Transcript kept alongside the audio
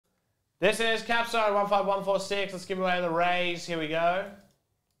This is Capstone 15146. Let's give away the Rays. Here we go.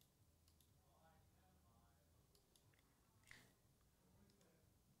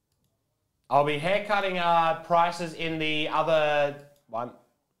 I'll be haircutting prices in the other 1,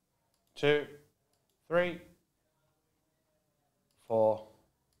 2, 3, 4,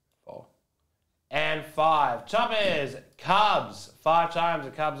 and 5. Top is Cubs. 5 times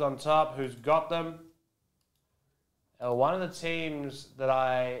the Cubs on top. Who's got them? One of the teams that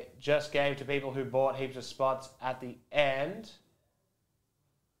I just gave to people who bought heaps of spots at the end.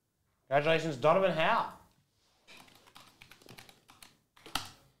 Congratulations, Donovan Howe.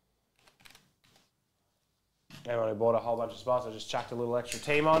 Anyone who bought a whole bunch of spots, I just chucked a little extra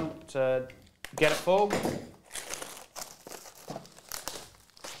team on to get it full.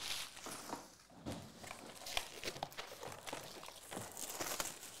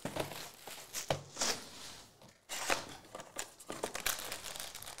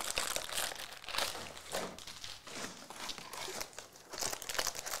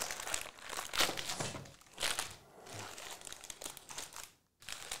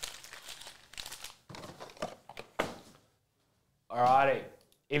 Alrighty.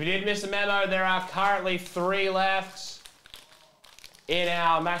 If you did miss a memo, there are currently 3 left in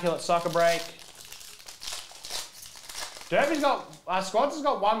our Immaculate Soccer Break. Derby's got, Squads has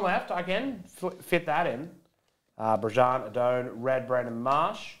got 1 left. I can fit that in. Brajan, Adone, Red, Brandon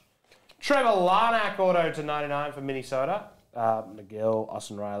Marsh. Trevor Larnack auto to 99 for Minnesota. McGill,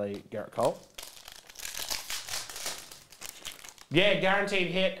 Austin Riley, Garrett Cole. Yeah, guaranteed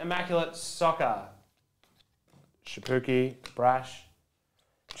hit, Immaculate Soccer. Shapuki, Brash,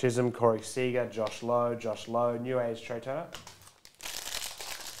 Chisholm, Corey Seager, Josh Lowe, New Age Trey Turner.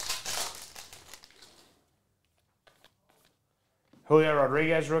 Julio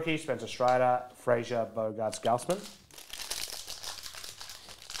Rodriguez, rookie, Spencer Strider, Frazier, Bogarts, Gaussman.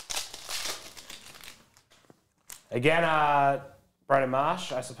 Again, Brandon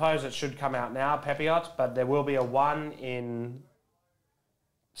Marsh, I suppose it should come out now, Pepiot, but there will be a 1 in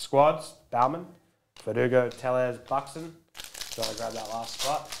Squads, Bauman. Verdugo, Tellez, Buxton. So I grab that last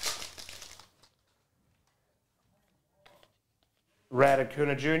spot. Red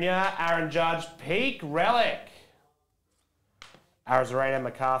Acuna Jr., Aaron Judge, Peak Relic. Arizarena,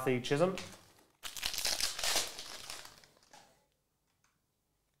 McCarthy, Chisholm.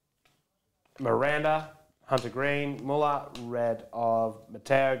 Miranda, Hunter Green, Muller, red of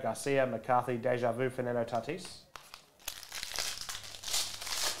Mateo, Garcia, McCarthy, Deja Vu, Fernando Tatis.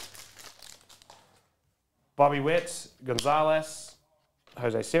 Bobby Witt, Gonzalez,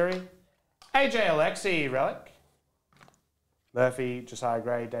 Jose Siri, AJ Alexi, relic. Murphy, Josiah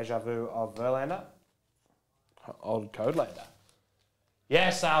Gray, Deja Vu of Verlander. Old Codelander.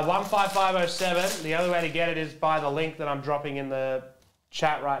 Yes, 15507. The only way to get it is by the link that I'm dropping in the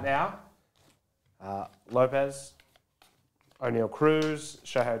chat right now. Lopez, O'Neill Cruz,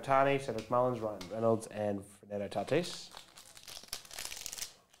 Shohei Ohtani, Cedric Mullins, Ryan Reynolds, and Fernando Tatis.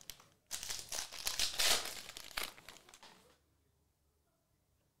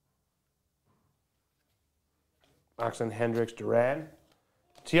 Markson, Hendricks, Duran.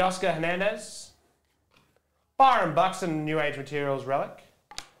 Teoscar Hernandez. Byron Buxton, New Age Materials Relic.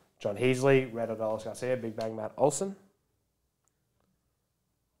 John Heasley, Red Adolis Garcia, Big Bang Matt Olson.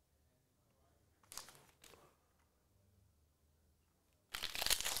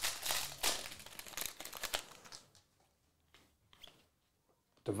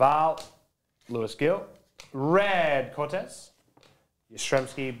 Duval, Lewis Gill. Red Cortez.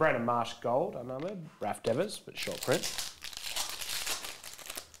 Yastrzemski, Brandon Marsh, gold, unnumbered. Raf Devers, but short print.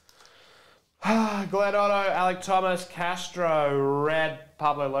 Glenn Otto, Alec Thomas, Castro, red,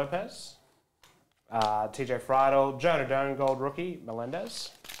 Pablo Lopez. TJ Friedel, Jonah Doan, gold rookie,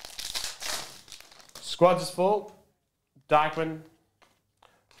 Melendez. Squads is full. Dykeman,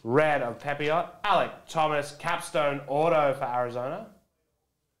 red of Pepiot. Alec Thomas, Capstone auto for Arizona.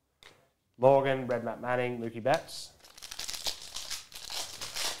 Morgan, red Matt Manning, Mookie Betts.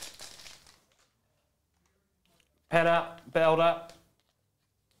 Penna, Belder,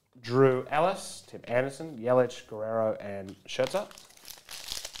 Drew Ellis, Tim Anderson, Yelich, Guerrero, and Scherzer.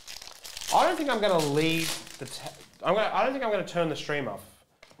 I don't think I'm going to leave the. I don't think I'm going to turn the stream off.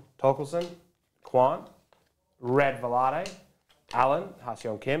 Torkelson, Kwan, Red Velade, Allen,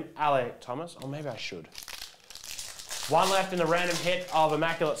 Ha-Seong Kim, Alec Thomas. Or maybe I should. 1 left in the random hit of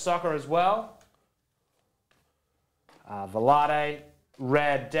Immaculate Soccer as well. Velade.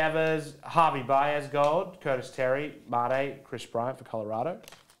 Red Devers, Harvey Baez gold, Curtis Terry, Marte, Chris Bryant for Colorado.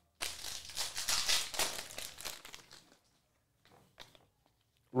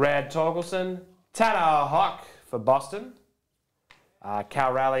 Red Torkelson, Tanner Hawk for Boston.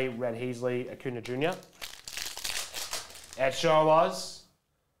 Cal Raleigh, Red Heasley, Acuna Jr. It sure was.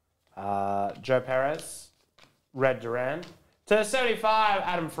 Joe Perez, Red Duran. To 75,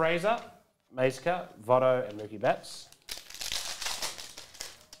 Adam Fraser, Mazeka, Votto, and Mookie Betts.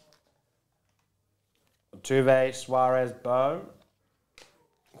 Altuve, Suarez, Bohm.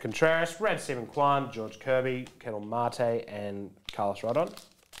 Contreras, Red Stephen Kwan, George Kirby, Kendall Marte, and Carlos Rodon.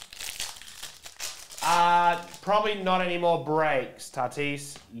 Probably not any more breaks.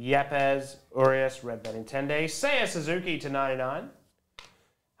 Tatis, Yepes, Urias, Red Benintendi. Seiya Suzuki to 99.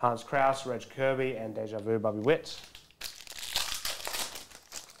 Hans Kraus, Reg Kirby, and Deja Vu Bobby Witt.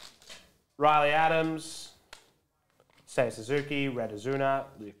 Riley Adams, Seiya Suzuki, Red Ozuna,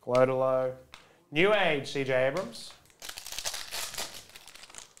 Luke Lodolo. New Age, CJ Abrams.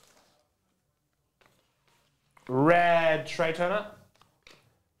 Red Trey Turner.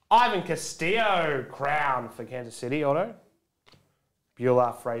 Ivan Castillo, crown for Kansas City, auto.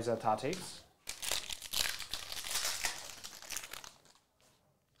 Bueller, Fraser, Tatis.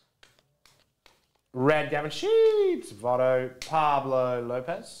 Red Gavin Sheets, Votto, Pablo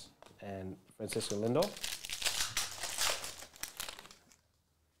Lopez, and Francisco Lindor.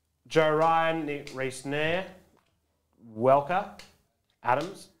 Joe Ryan, Reese Nair, Welker,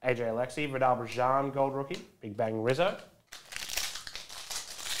 Adams, AJ Alexi, Vidal Braján, gold rookie, Big Bang Rizzo.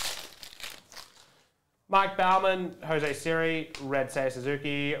 Mike Bauman, Jose Siri, Red Seiya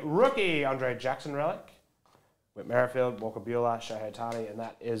Suzuki, rookie Andre Jackson relic, Whit Merrifield, Walker Buehler, Shohei Ohtani, and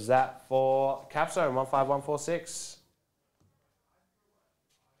that is that for Capstone 15146.